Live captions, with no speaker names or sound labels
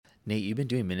Nate, you've been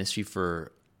doing ministry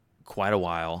for quite a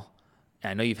while.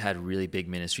 And I know you've had really big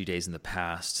ministry days in the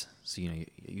past. So,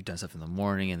 you've done stuff in the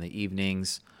morning and the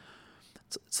evenings.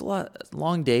 It's a lot,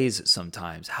 long days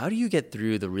sometimes. How do you get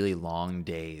through the really long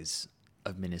days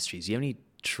of ministries? Do you have any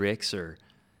tricks or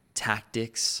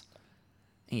tactics,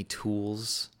 any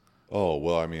tools? Oh,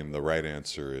 well, I mean, the right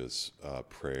answer is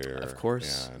prayer. Of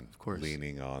course. And Of course.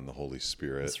 leaning on the Holy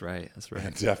Spirit. That's right.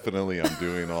 And definitely I'm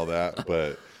doing all that.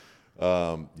 But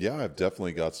yeah, I've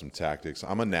definitely got some tactics.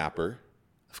 I'm a napper.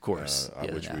 Of course.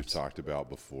 Which we've talked about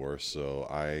before. So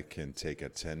I can take a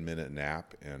 10-minute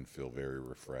nap and feel very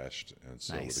refreshed. And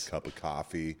so with a cup of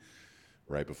coffee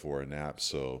right before a nap.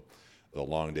 So the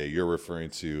long day you're referring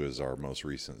to is our most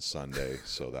recent Sunday.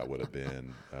 So that would have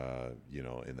been,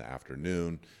 in the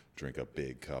afternoon, drink a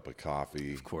big cup of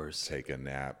coffee. Of course. Take a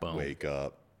nap, Boom. Wake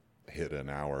up, hit an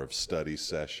hour of study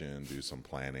session, do some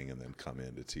planning, and then come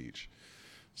in to teach.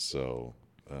 So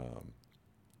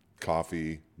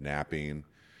coffee, napping,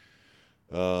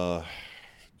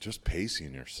 just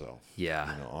pacing yourself.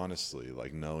 Yeah. Honestly,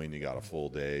 like knowing you got a full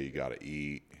day, you got to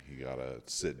eat, you got to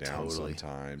sit down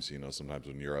sometimes. Sometimes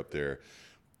when you're up there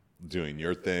doing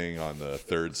your thing on the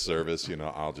third service,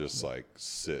 I'll just like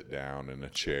sit down in a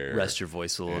chair. Rest your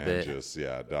voice a little bit. Just,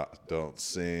 don't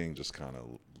sing, just kind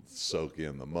of soak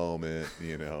in the moment,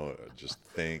 just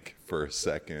think for a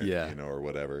second, or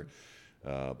whatever.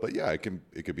 But yeah, it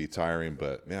could be tiring,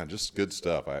 but man, just good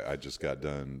stuff. I just got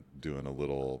done doing a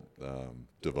little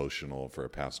devotional for a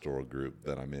pastoral group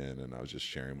that I'm in, and I was just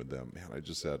sharing with them. Man, I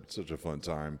just had such a fun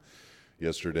time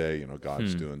yesterday.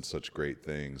 God's doing such great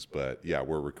things. But yeah,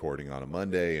 we're recording on a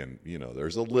Monday, and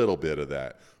there's a little bit of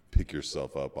that. Pick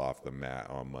yourself up off the mat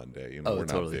on Monday. We're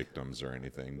not victims or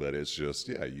anything, but it's just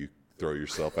you throw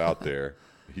yourself out there,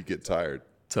 you get tired.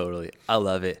 Totally, I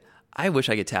love it. I wish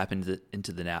I could tap into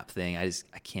the nap thing. I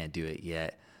can't do it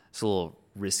yet. It's a little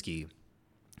risky.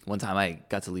 One time I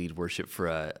got to lead worship for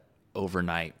a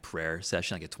overnight prayer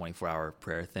session, like a 24-hour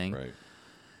prayer thing. Right.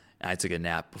 And I took a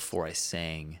nap before I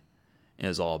sang, and it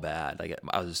was all bad. Like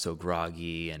I was just so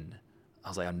groggy, and I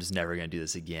was like, I'm just never gonna do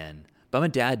this again. But I'm a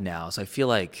dad now, so I feel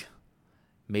like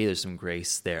maybe there's some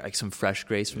grace there, like some fresh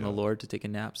grace from the Lord to take a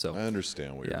nap. So I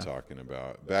understand what you're talking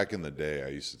about. Back in the day, I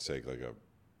used to take like a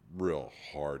real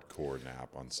hardcore nap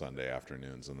on Sunday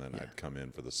afternoons, and then I'd come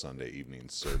in for the Sunday evening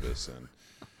service, and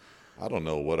I don't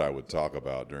know what I would talk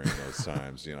about during those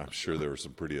times. I'm sure there were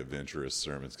some pretty adventurous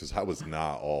sermons because I was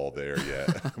not all there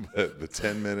yet. But the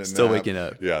 10-minute still nap, waking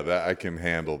up. Yeah, that I can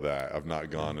handle that. I've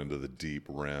not gone into the deep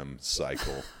REM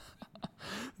cycle.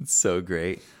 It's so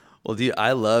great. Well, dude,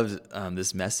 I loved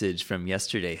this message from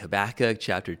yesterday, Habakkuk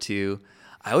chapter 2.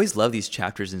 I always love these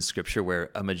chapters in Scripture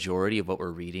where a majority of what we're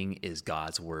reading is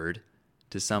God's word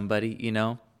to somebody,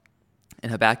 And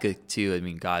Habakkuk 2,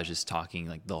 God's just talking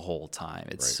like the whole time.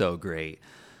 It's so great.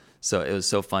 So it was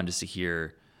so fun just to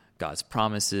hear God's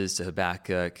promises to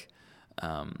Habakkuk,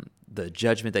 the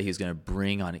judgment that he was going to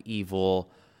bring on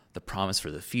evil, the promise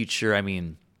for the future.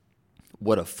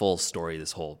 What a full story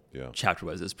this whole chapter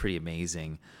was. It was pretty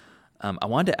amazing. I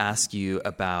wanted to ask you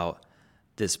about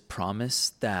this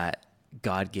promise that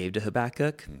God gave to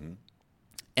Habakkuk, and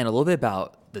a little bit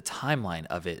about the timeline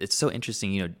of it. It's so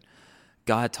interesting.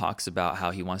 God talks about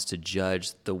how he wants to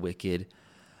judge the wicked,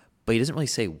 but he doesn't really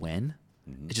say when.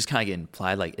 It's just kind of get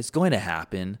implied, like it's going to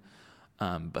happen.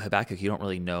 But Habakkuk, you don't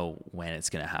really know when it's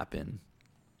going to happen.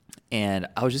 And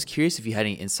I was just curious if you had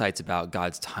any insights about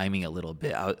God's timing a little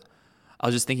bit. I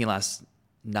was just thinking last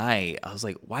night, I was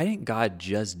like, why didn't God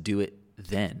just do it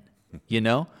then?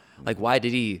 Like, why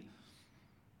did he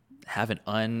have an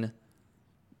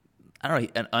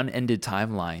unended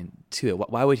timeline to it?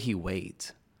 Why would he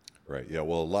wait? Right. Yeah.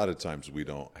 Well, a lot of times we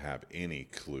don't have any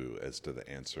clue as to the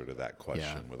answer to that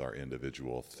question with our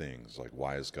individual things. Like,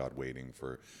 why is God waiting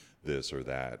for this or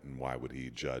that? And why would he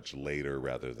judge later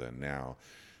rather than now?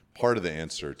 Part of the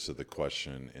answer to the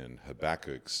question in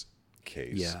Habakkuk's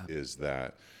case is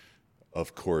that,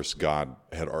 of course, God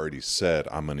had already said,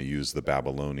 I'm going to use the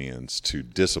Babylonians to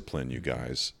discipline you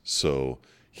guys. So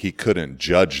he couldn't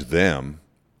judge them,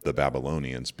 the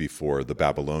Babylonians, before the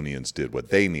Babylonians did what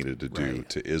they needed to do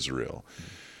to Israel.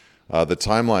 The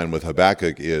timeline with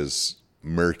Habakkuk is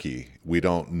murky. We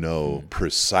don't know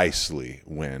precisely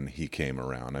when he came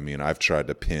around. I've tried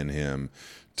to pin him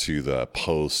to the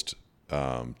post-Josiah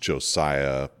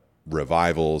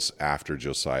revivals after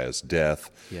Josiah's death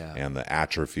and the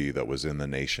atrophy that was in the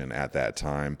nation at that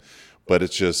time. But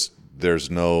it's just,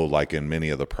 there's no, like in many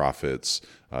of the prophets,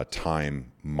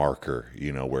 time marker,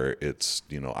 where it's,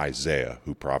 Isaiah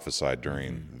who prophesied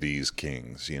during these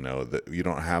kings, that you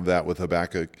don't have that with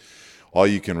Habakkuk. All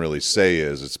you can really say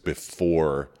is it's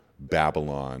before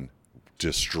Babylon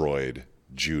destroyed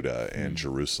Judah and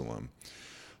Jerusalem.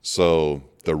 So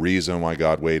the reason why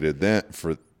God waited then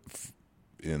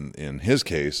in his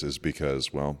case is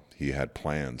because, well, he had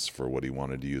plans for what he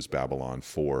wanted to use Babylon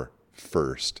for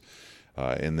first,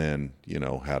 and then,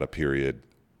 had a period,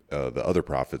 the other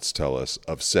prophets tell us,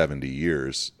 of 70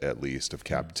 years at least of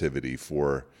captivity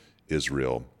for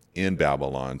Israel in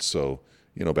Babylon. So,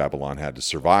 Babylon had to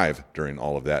survive during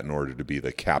all of that in order to be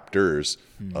the captors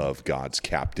of God's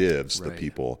captives, the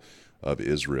people of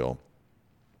Israel.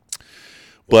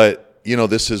 But,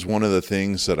 this is one of the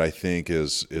things that I think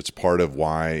it's part of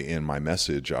why in my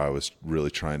message I was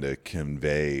really trying to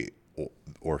convey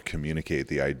or communicate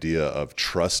the idea of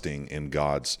trusting in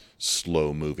God's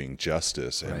slow-moving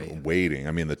justice and waiting.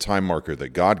 I mean, the time marker that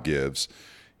God gives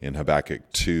in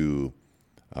Habakkuk 2,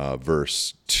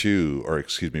 verse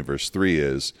 3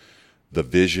 is, the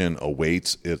vision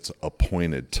awaits its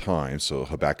appointed time. So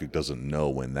Habakkuk doesn't know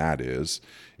when that is.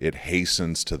 It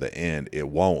hastens to the end. It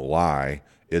won't lie.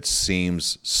 It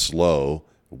seems slow.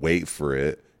 Wait for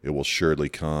it. It will surely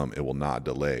come. It will not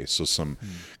delay. So some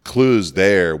clues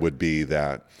there would be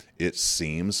that it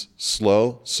seems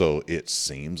slow. So it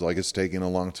seems like it's taking a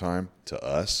long time to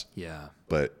us. Yeah.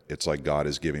 But it's like God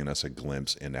is giving us a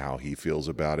glimpse into how he feels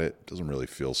about it. It doesn't really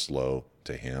feel slow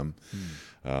to him.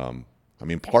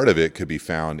 Part of it could be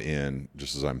found in,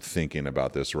 just as I'm thinking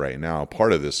about this right now,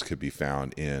 part of this could be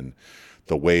found in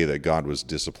the way that God was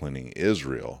disciplining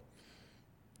Israel.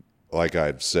 Like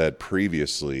I've said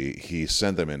previously, he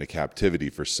sent them into captivity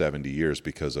for 70 years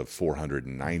because of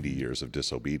 490 years of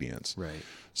disobedience. Right.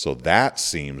 So that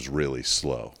seems really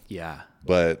slow. Yeah.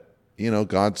 But,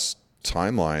 God's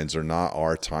timelines are not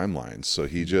our timelines. So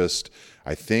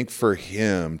I think for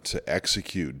him to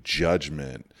execute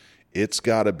judgment, it's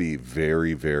got to be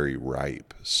very, very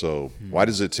ripe. So why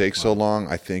does it take so long?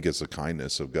 I think it's the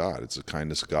kindness of God. It's the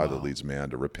kindness of God that leads man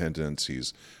to repentance.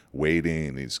 He's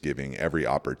waiting. He's giving every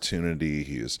opportunity.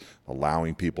 He is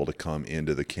allowing people to come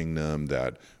into the kingdom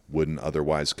that wouldn't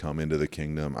otherwise come into the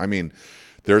kingdom.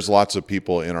 There's lots of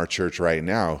people in our church right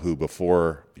now who,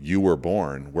 before you were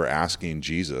born, were asking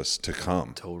Jesus to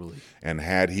come. Totally. And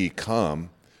had he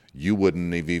come, you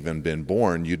wouldn't have even been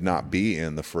born. You'd not be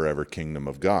in the forever kingdom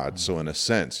of God. So in a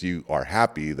sense, you are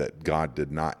happy that God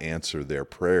did not answer their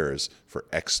prayers for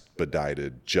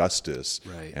expedited justice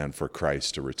and for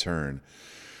Christ to return.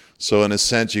 So in a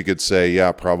sense, you could say,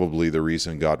 yeah, probably the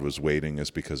reason God was waiting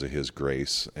is because of his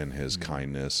grace and his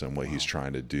kindness and what he's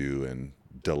trying to do, and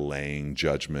delaying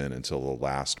judgment until the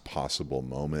last possible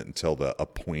moment, until the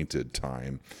appointed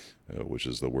time, which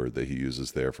is the word that he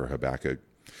uses there for Habakkuk.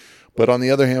 But on the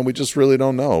other hand, we just really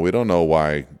don't know. We don't know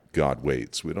why God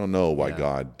waits. We don't know why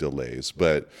God delays.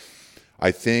 But I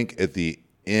think at the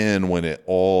end, when it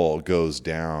all goes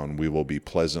down, we will be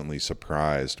pleasantly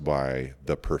surprised by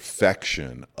the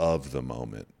perfection of the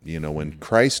moment. When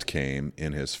Christ came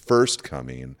in his first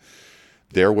coming,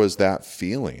 there was that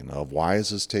feeling of, why is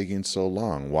this taking so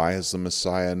long? Why has the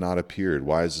Messiah not appeared?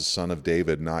 Why has the Son of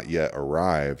David not yet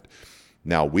arrived?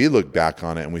 Now we look back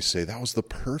on it and we say, that was the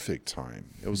perfect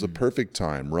time. It was the perfect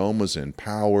time. Rome was in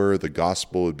power. The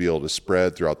gospel would be able to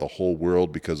spread throughout the whole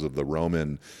world because of the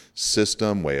Roman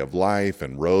system, way of life,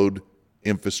 and road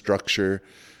infrastructure.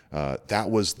 That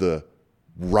was the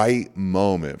right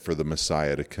moment for the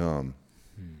Messiah to come.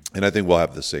 And I think we'll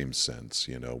have the same sense,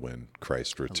 when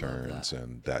Christ returns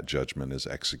and that judgment is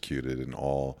executed and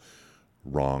all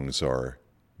wrongs are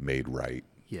made right.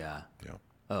 Yeah.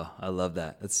 Oh, I love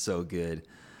that. That's so good.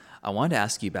 I wanted to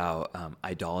ask you about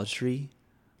idolatry.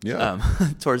 Yeah.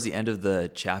 Towards the end of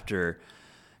the chapter,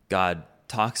 God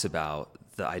talks about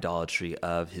the idolatry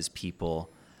of his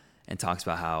people and talks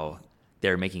about how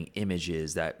they're making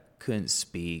images that couldn't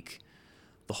speak,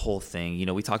 the whole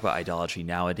thing. We talk about idolatry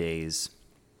nowadays,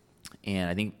 and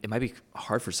I think it might be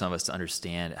hard for some of us to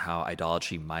understand how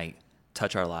idolatry might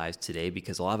touch our lives today,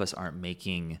 because a lot of us aren't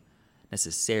making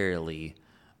necessarily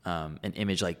an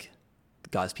image like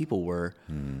God's people were.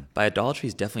 But idolatry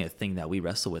is definitely a thing that we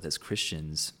wrestle with as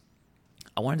Christians.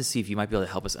 I wanted to see if you might be able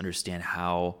to help us understand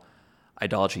how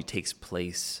idolatry takes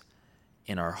place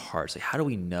in our hearts. Like, how do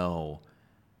we know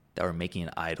that we're making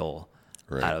an idol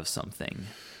out of something?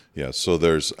 Yeah, so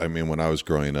when I was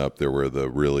growing up, there were the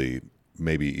really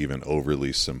maybe even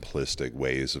overly simplistic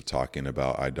ways of talking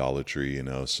about idolatry,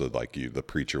 so like the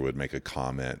preacher would make a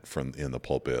comment from in the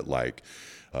pulpit like,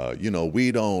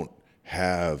 we don't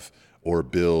have or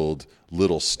build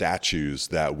little statues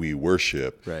that we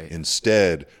worship. Right.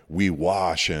 Instead, we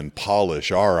wash and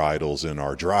polish our idols in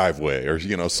our driveway,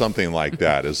 or, something like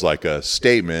that is like a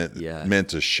statement meant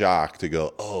to shock, to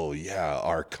go, oh yeah,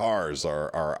 our cars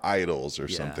are our idols, or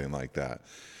something like that.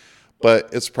 But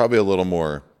it's probably a little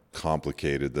more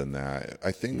complicated than that.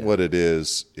 I think what it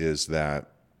is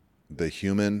that the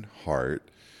human heart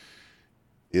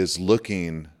is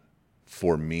looking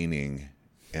for meaning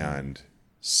and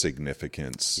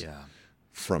significance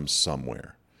from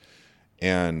somewhere.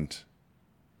 And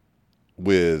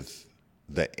with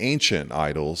the ancient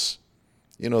idols,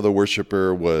 the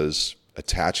worshiper was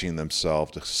attaching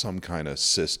themselves to some kind of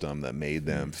system that made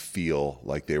them feel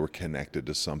like they were connected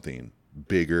to something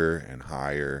bigger and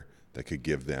higher that could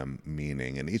give them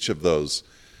meaning. And each of those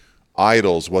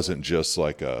idols wasn't just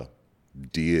like a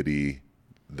deity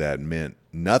that meant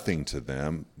nothing to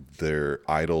them. Their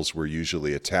idols were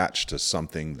usually attached to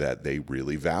something that they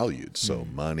really valued. So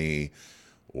money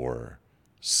or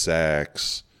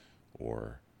sex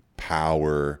or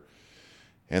power.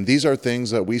 And these are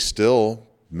things that we still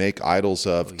make idols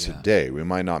of today. We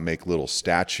might not make little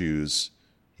statues,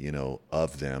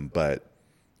 of them, but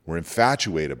we're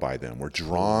infatuated by them. We're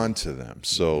drawn to them.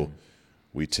 So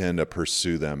we tend to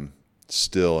pursue them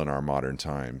still in our modern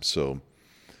time. So,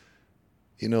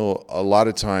 a lot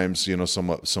of times,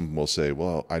 some will say,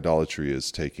 well, idolatry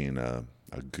is taking a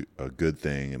good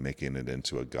thing and making it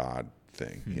into a God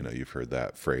thing. You've heard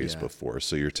that phrase before.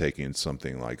 So you're taking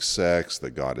something like sex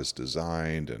that God has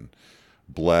designed and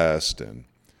blessed and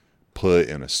put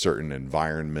in a certain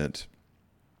environment,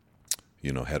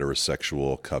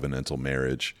 heterosexual covenantal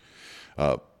marriage,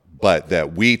 but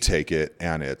that we take it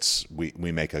and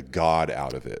we make a God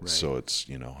out of it. Right. So it's,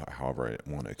 however I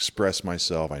want to express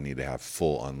myself, I need to have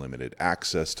full unlimited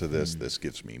access to this. This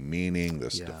gives me meaning.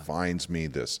 This defines me.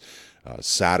 This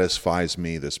satisfies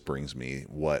me. This brings me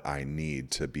what I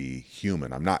need to be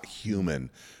human. I'm not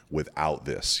human without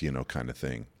this, kind of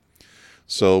thing.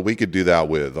 So we could do that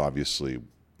with, obviously,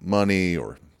 money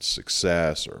or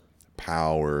success or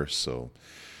power. So,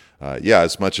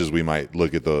 as much as we might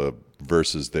look at the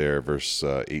verses there, verse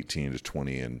 18 to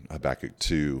 20 in Habakkuk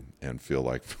 2, and feel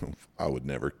like I would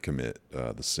never commit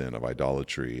the sin of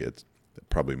idolatry, it's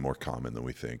probably more common than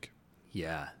we think.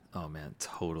 Yeah. Oh, man,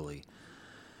 totally.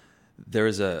 There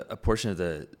was a portion of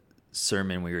the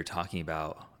sermon where you were talking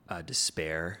about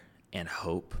despair and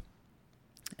hope.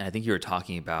 And I think you were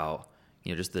talking about,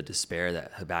 just the despair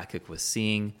that Habakkuk was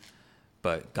seeing,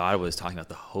 but God was talking about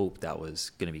the hope that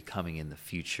was going to be coming in the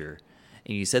future.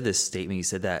 And you said this statement, you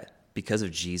said that because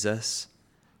of Jesus,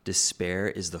 despair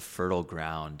is the fertile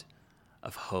ground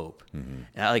of hope. Mm-hmm.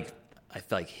 And I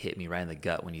felt like hit me right in the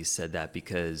gut when you said that,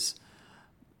 because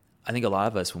I think a lot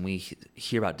of us, when we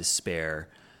hear about despair,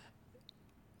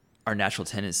 our natural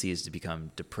tendency is to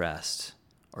become depressed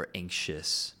or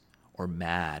anxious or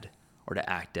mad or to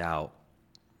act out.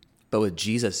 But with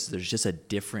Jesus, there's just a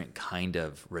different kind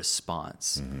of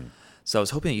response. Mm-hmm. So I was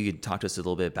hoping that you could talk to us a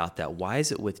little bit about that. Why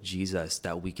is it with Jesus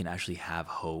that we can actually have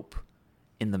hope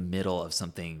in the middle of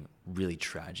something really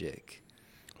tragic?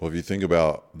 Well, if you think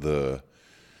about the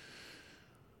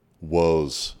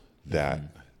woes that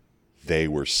they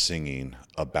were singing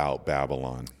about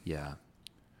Babylon. Yeah.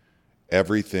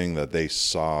 Everything that they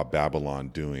saw Babylon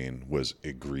doing was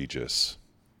egregious.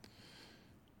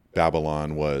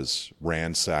 Babylon was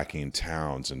ransacking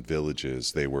towns and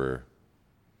villages. They were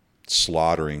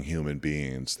slaughtering human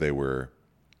beings. They were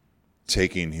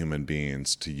taking human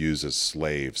beings to use as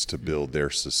slaves to build their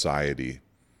society.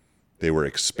 They were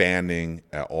expanding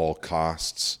at all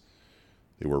costs.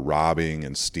 They were robbing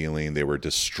and stealing. They were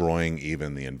destroying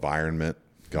even the environment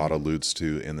God alludes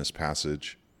to in this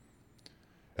passage.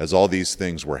 As all these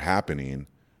things were happening,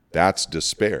 that's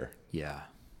despair. Yeah.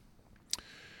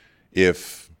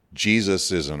 If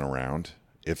Jesus isn't around,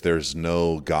 if there's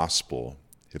no gospel,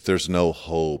 if there's no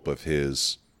hope of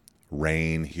his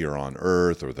reign here on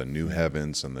earth or the new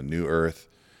heavens and the new earth,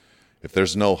 if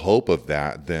there's no hope of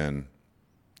that, then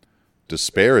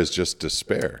despair is just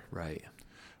despair. Right.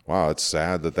 Wow, it's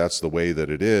sad that that's the way that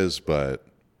it is, but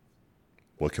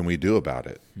what can we do about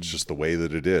it? It's just the way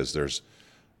that it is. There's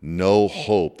no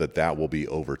hope that that will be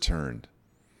overturned.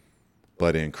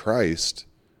 But in Christ,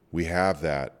 we have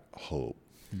that hope.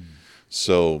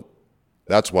 So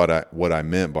that's what I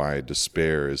meant by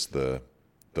despair is the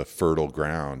fertile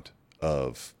ground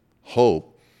of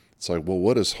hope. It's like, well,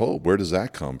 what is hope? Where does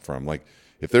that come from? Like,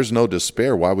 if there's no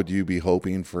despair, why would you be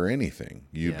hoping for anything?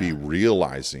 You'd be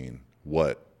realizing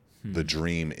what the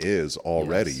dream is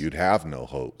already. Yes. You'd have no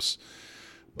hopes.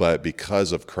 But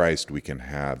because of Christ, we can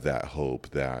have that hope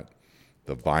that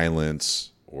the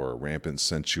violence or rampant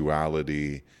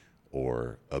sensuality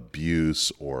or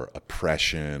abuse or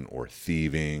oppression or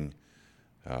thieving,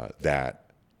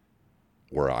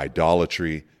 or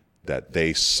idolatry that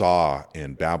they saw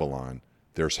in Babylon,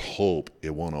 there's hope.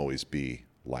 It won't always be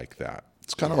like that.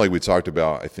 It's kind of like we talked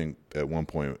about, I think, at one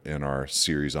point in our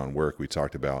series on work, we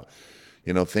talked about,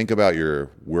 think about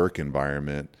your work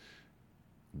environment.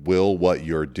 Will what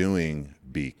you're doing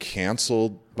be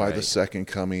canceled by the second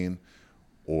coming,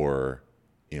 or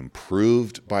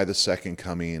improved by the second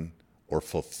coming, or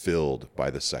fulfilled by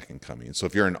the second coming? So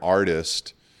if you're an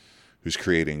artist who's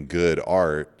creating good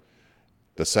art,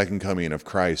 the second coming of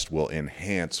Christ will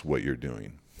enhance what you're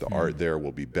doing. The art there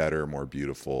will be better, more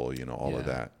beautiful, all of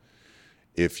that.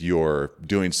 If you're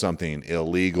doing something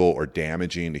illegal or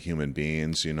damaging to human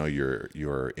beings,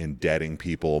 you're indebting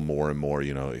people more and more,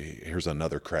 here's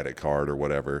another credit card or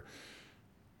whatever,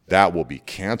 that will be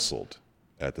canceled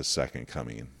at the second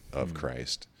coming of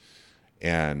Christ.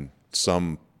 And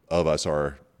some of us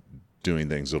are doing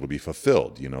things that will be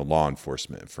fulfilled, law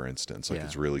enforcement, for instance.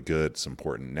 It's really good, it's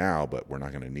important now, but we're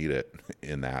not going to need it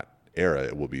in that era.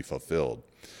 It will be fulfilled.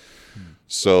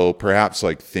 So perhaps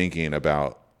thinking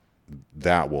about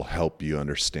that will help you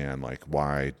understand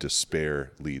why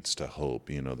despair leads to hope.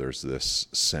 There's this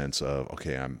sense of,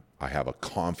 okay, I have a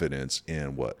confidence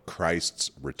in what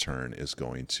Christ's return is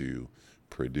going to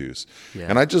produce. Yeah.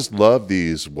 And I just love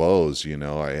these woes.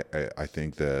 I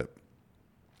think that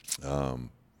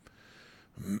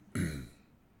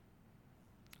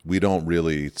we don't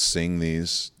really sing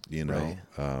these, and I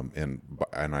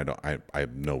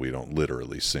know we don't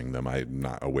literally sing them. I'm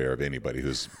not aware of anybody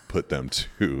who's put them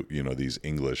to, these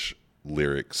English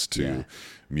lyrics to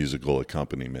musical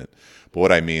accompaniment. But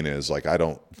what I mean is I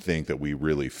don't think that we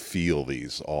really feel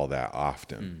these all that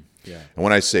often. And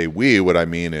when I say we, what I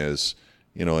mean is,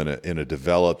 in a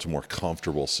developed, more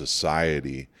comfortable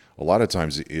society, a lot of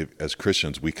times as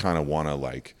Christians, we kind of want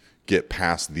to get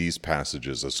past these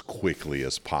passages as quickly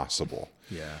as possible.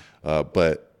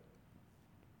 But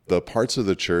the parts of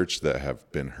the church that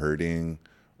have been hurting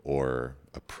or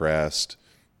oppressed,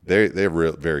 they're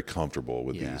very comfortable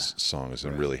with these songs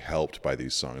and really helped by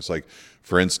these songs.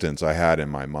 For instance, I had in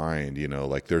my mind,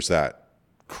 there's that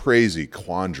crazy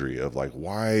quandary of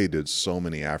why did so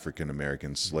many African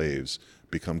American slaves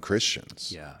become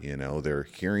Christians? They're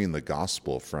hearing the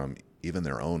gospel from even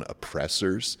their own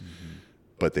oppressors,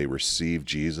 but they received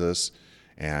Jesus,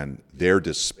 and their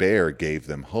despair gave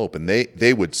them hope. And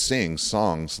they would sing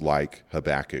songs like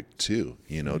Habakkuk 2,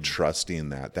 trusting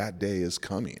that day is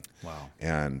coming. Wow.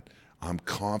 And I'm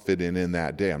confident in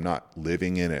that day. I'm not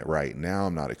living in it right now.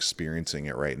 I'm not experiencing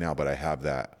it right now, but I have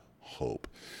that hope.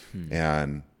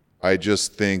 And I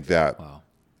just think that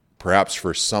perhaps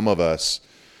for some of us,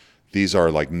 these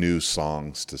are new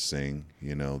songs to sing.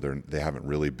 They haven't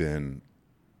really been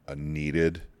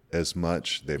needed as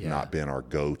much. They've not been our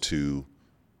go-to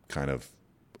kind of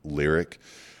lyric.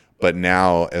 But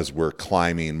now, as we're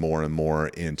climbing more and more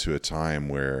into a time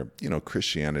where,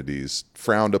 Christianity's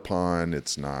frowned upon,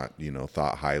 it's not,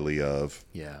 thought highly of,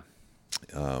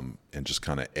 and just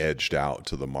kind of edged out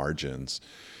to the margins,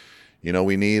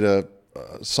 we need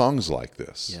songs like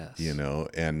this,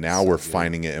 and now we're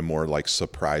finding it in more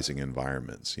surprising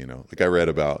environments, I read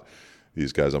about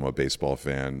these guys. I'm a baseball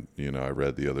fan. I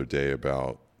read the other day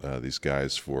about these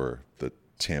guys for the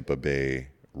Tampa Bay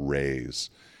Rays,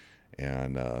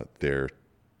 and their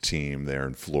team there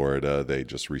in Florida, they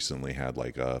just recently had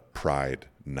a pride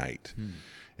night.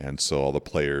 And so all the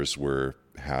players were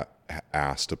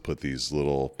asked to put these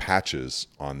little patches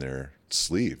on their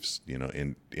sleeves,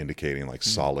 indicating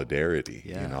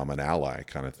solidarity, I'm an ally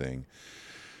kind of thing.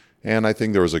 And I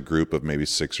think there was a group of maybe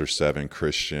 6 or 7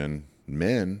 Christian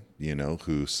men,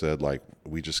 who said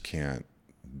we just can't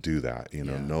do that.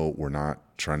 No, we're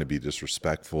not trying to be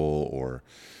disrespectful or,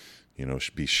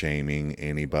 be shaming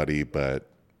anybody, but,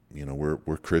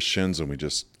 we're Christians and we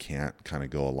just can't kind of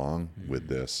go along with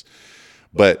this.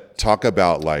 But talk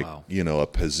about a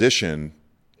position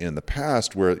in the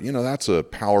past where, that's a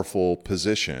powerful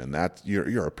position, that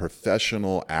you're a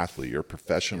professional athlete, you're a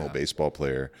professional baseball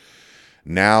player.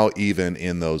 Now, even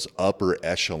in those upper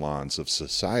echelons of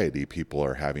society, people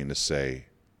are having to say,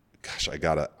 gosh, I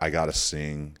gotta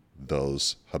sing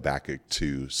those Habakkuk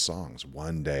 2 songs.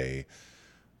 One day,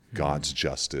 God's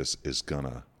justice is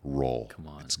gonna roll. Come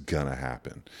on. It's gonna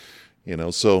happen.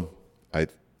 So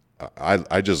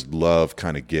I just love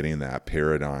kind of getting that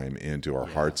paradigm into our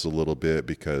hearts a little bit,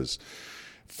 because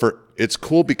it's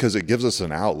cool because it gives us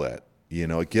an outlet.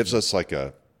 It gives us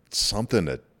something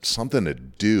to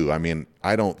do. I mean,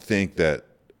 I don't think that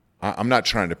I'm not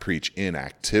trying to preach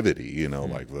inactivity,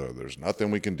 like there's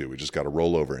nothing we can do. We just got to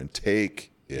roll over and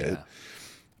take it. Yeah.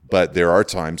 But there are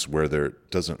times where there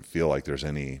doesn't feel like there's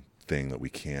anything that we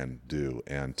can do,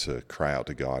 and to cry out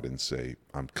to God and say,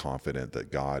 I'm confident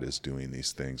that God is doing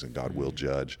these things and God will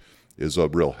judge, is a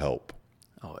real help.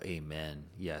 Oh, amen.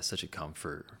 Yeah, such a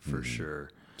comfort for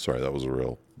sure. Sorry, that was a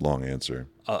real long answer.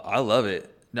 I love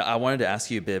it. Now, I wanted to ask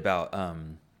you a bit about,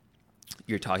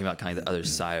 you're talking about kind of the other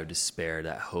side of despair,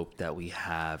 that hope that we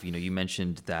have. You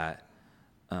mentioned that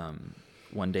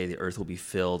one day the earth will be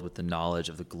filled with the knowledge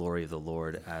of the glory of the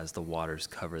Lord as the waters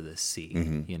cover the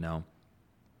sea,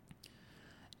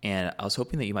 And I was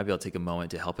hoping that you might be able to take a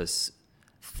moment to help us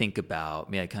think about,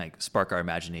 maybe kind of spark our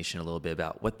imagination a little bit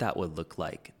about what that would look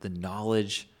like. The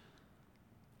knowledge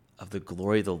of the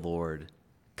glory of the Lord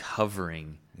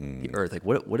covering the earth. Like,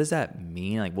 what does that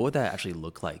mean? Like, what would that actually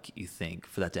look like, you think,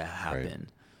 for that to happen?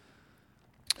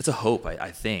 Right. It's a hope,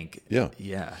 I think. Yeah.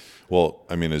 Yeah. Well,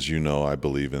 I mean, as you know, I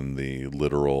believe in the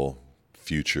literal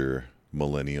future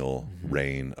millennial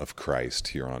reign of Christ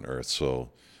here on earth. So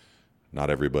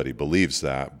not everybody believes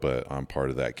that, but I'm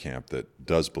part of that camp that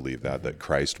does believe that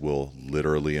Christ will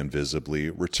literally and visibly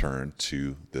return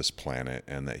to this planet,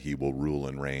 and that he will rule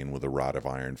and reign with a rod of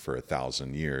iron for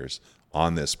 1,000 years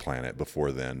on this planet,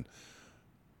 before then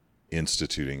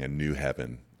instituting a new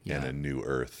heaven and a new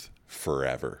earth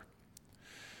forever,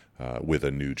 with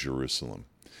a new Jerusalem.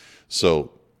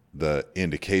 So the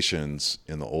indications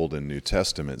in the Old and New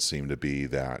Testament seem to be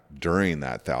that during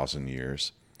that 1,000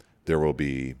 years, there will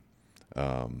be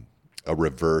a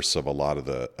reverse of a lot of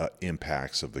the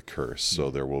impacts of the curse. So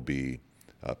there will be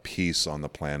peace on the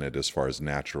planet as far as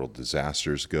natural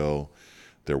disasters go.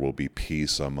 There will be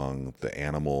peace among the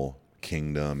animal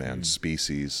kingdom and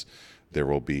species. There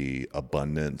will be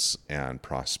abundance and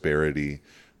prosperity.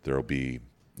 There will be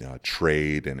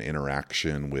trade and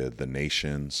interaction with the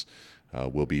nations.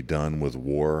 We'll be done with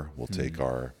war. We'll take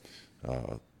our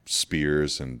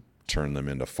spears and turn them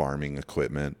into farming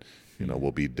equipment.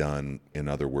 We'll be done, in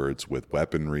other words, with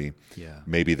weaponry. Yeah.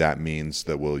 Maybe that means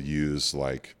that we'll use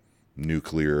like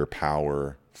nuclear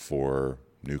power for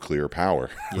nuclear power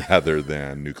rather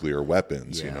than nuclear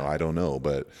weapons. Yeah. I don't know,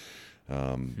 but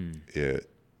it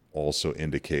also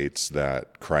indicates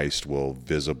that Christ will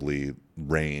visibly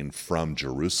reign from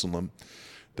Jerusalem,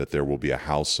 that there will be a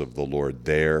house of the Lord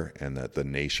there, and that the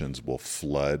nations will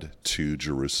flood to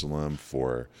Jerusalem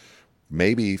for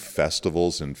maybe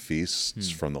festivals and feasts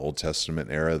from the Old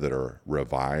Testament era that are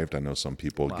revived. I know some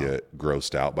people get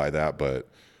grossed out by that, but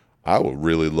I would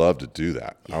really love to do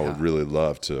that. Yeah. I would really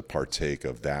love to partake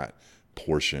of that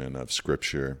portion of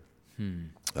Scripture.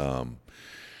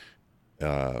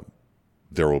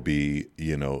 There will be,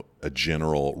 a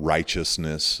general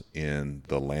righteousness in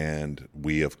the land.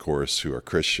 We, of course, who are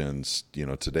Christians,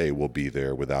 today will be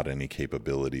there without any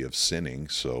capability of sinning.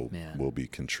 So we'll be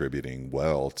contributing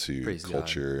well to Praise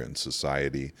culture and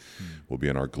society. We'll be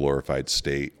in our glorified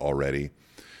state already.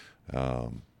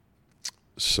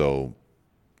 Just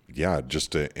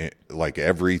like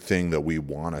everything that we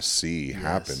want to see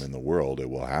happen in the world, it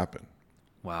will happen.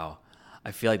 Wow.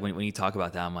 I feel like when you talk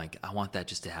about that, I'm like, I want that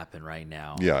just to happen right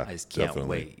now. Yeah, I just can't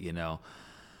definitely. wait,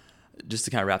 Just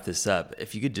to kind of wrap this up,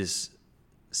 if you could just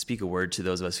speak a word to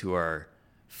those of us who are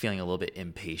feeling a little bit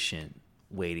impatient,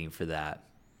 waiting for that,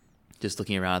 just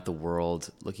looking around at the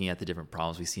world, looking at the different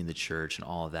problems we see in the church and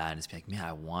all of that, and just be like, man,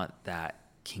 I want that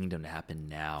kingdom to happen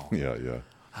now. Yeah.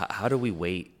 How do we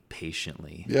wait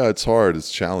patiently? Yeah, it's hard.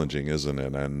 It's challenging, isn't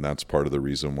it? And that's part of the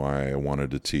reason why I wanted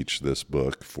to teach this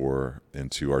book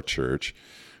into our church.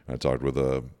 I talked with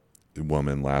a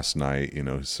woman last night,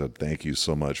 who said, thank you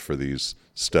so much for these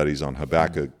studies on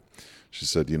Habakkuk. She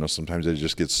said, sometimes they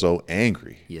just get so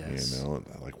angry, Yes.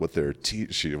 like what her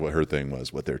thing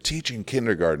was, what they're teaching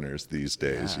kindergartners these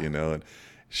days, and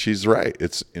she's right.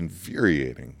 It's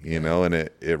infuriating, and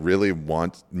it really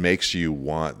makes you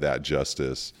want that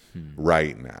justice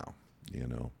right now,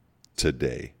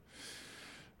 today.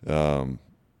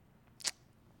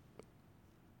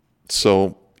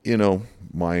 So,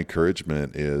 my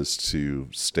encouragement is to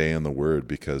stay in the Word,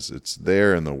 because it's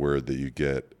there in the Word that you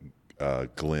get a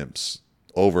glimpse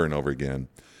over and over again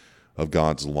of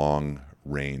God's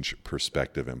long-range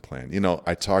perspective and plan.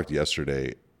 I talked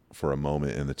yesterday for a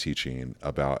moment in the teaching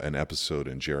about an episode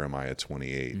in Jeremiah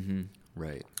 28,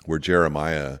 Right. where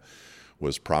Jeremiah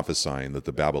was prophesying that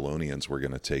the Babylonians were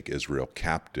going to take Israel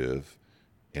captive,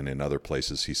 and in other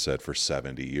places he said for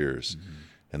 70 years.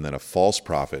 And then a false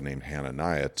prophet named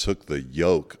Hananiah took the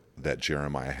yoke that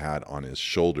Jeremiah had on his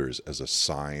shoulders as a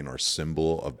sign or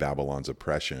symbol of Babylon's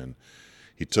oppression.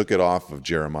 He took it off of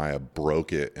Jeremiah,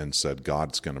 broke it, and said,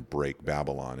 God's going to break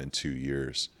Babylon in 2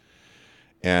 years.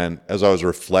 And as I was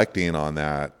reflecting on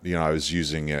that, I was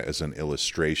using it as an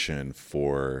illustration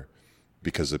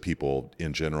because the people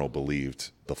in general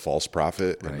believed the false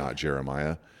prophet and not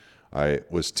Jeremiah. I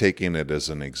was taking it as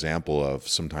an example of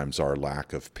sometimes our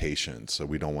lack of patience. So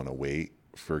we don't want to wait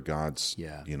for God's,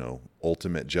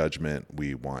 ultimate judgment.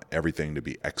 We want everything to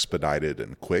be expedited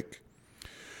and quick.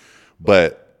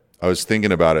 But I was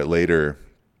thinking about it later,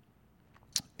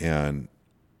 and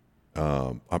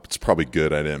it's probably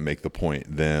good I didn't make the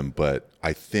point then, but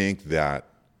I think that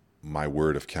my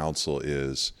word of counsel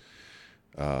is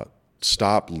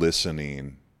stop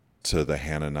listening to the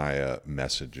Hananiah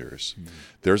messengers. Mm-hmm.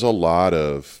 There's a lot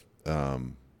of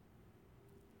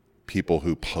people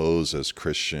who pose as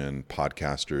Christian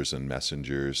podcasters and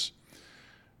messengers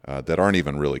that aren't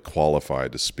even really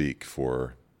qualified to speak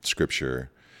for Scripture,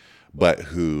 but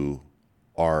who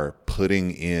are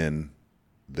putting in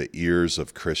the ears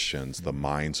of Christians, the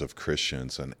minds of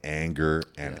Christians, and anger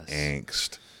and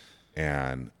angst.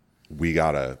 And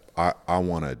I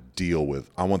want to deal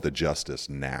with, I want the justice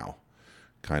now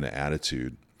kind of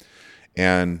attitude.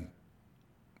 And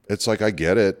it's like, I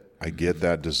get it. I get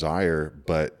that desire.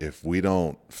 But if we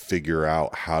don't figure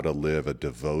out how to live a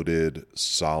devoted,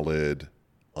 solid,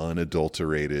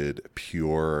 unadulterated,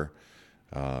 pure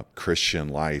Christian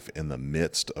life in the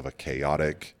midst of a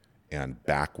chaotic and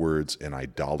backwards and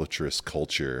idolatrous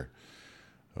culture,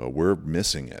 we're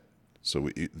missing it. So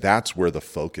that's where the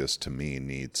focus to me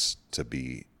needs to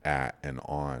be at and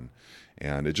on.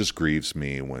 And it just grieves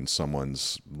me when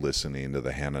someone's listening to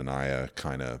the Hananiah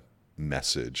kind of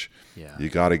message. Yeah. You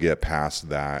got to get past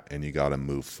that, and you got to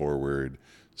move forward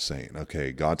saying,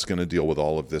 okay, God's going to deal with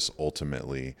all of this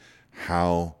ultimately.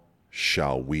 How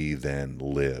shall we then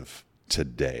live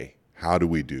today? How do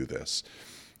we do this?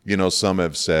 Some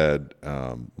have said,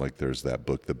 like there's that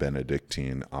book, The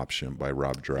Benedictine Option by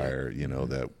Rob Dreyer,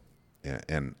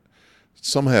 and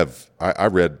some have, I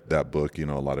read that book, a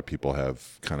lot of people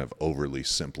have kind of overly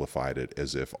simplified it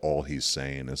as if all he's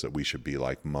saying is that we should be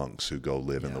like monks who go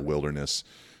live in the wilderness,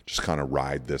 just kind of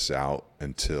ride this out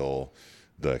until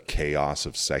the chaos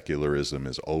of secularism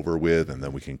is over with, and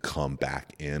then we can come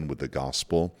back in with the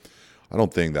gospel. I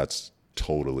don't think that's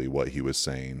totally what he was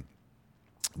saying,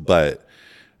 but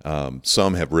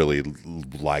some have really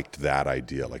liked that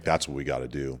idea. Like, that's what we got to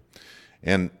do.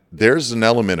 And there's an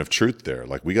element of truth there.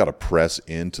 Like, we got to press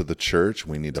into the church.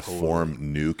 We need to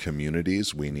form new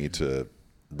communities. We need to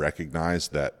recognize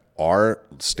that our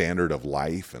standard of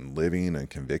life and living and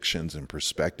convictions and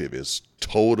perspective is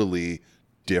totally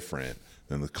different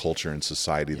than the culture and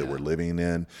society that we're living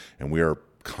in. And we are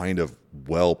kind of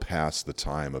well past the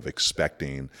time of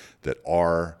expecting that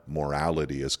our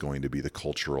morality is going to be the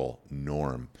cultural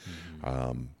norm.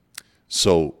 Mm-hmm.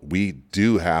 So we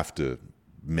do have to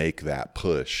make that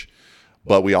push,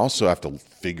 but we also have to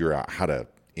figure out how to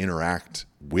interact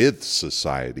with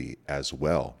society as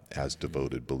well as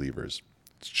devoted believers.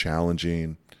 It's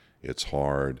challenging, it's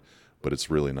hard, but it's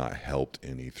really not helped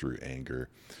any through anger.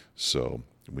 So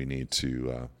we need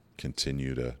to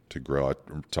continue to grow. I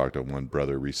talked to one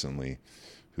brother recently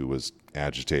who was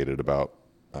agitated about,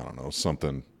 I don't know,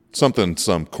 something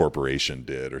some corporation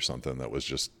did or something that was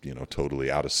just, totally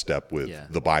out of step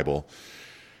with the Bible.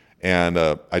 And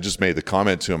I just made the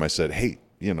comment to him. I said, hey,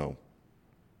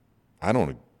 I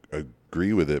don't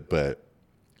agree with it, but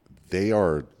they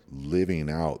are living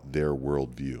out their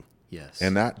worldview. Yes.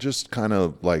 And that just kind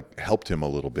of like helped him a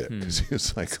little bit, because he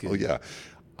was like, oh yeah,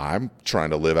 I'm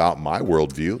trying to live out my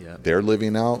worldview. Yep. They're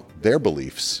living out their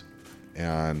beliefs.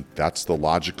 And that's the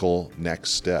logical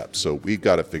next step. So we've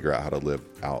got to figure out how to live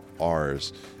out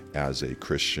ours as a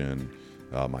Christian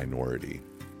minority.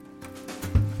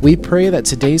 We pray that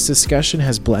today's discussion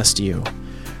has blessed you.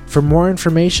 For more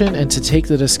information and to take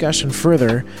the discussion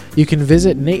further, you can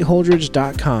visit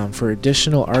nateholdridge.com for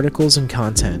additional articles and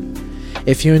content.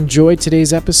 If you enjoyed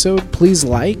today's episode, please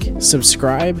like,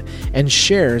 subscribe, and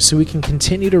share so we can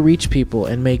continue to reach people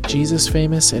and make Jesus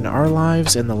famous in our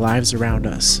lives and the lives around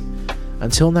us.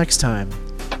 Until next time,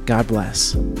 God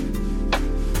bless.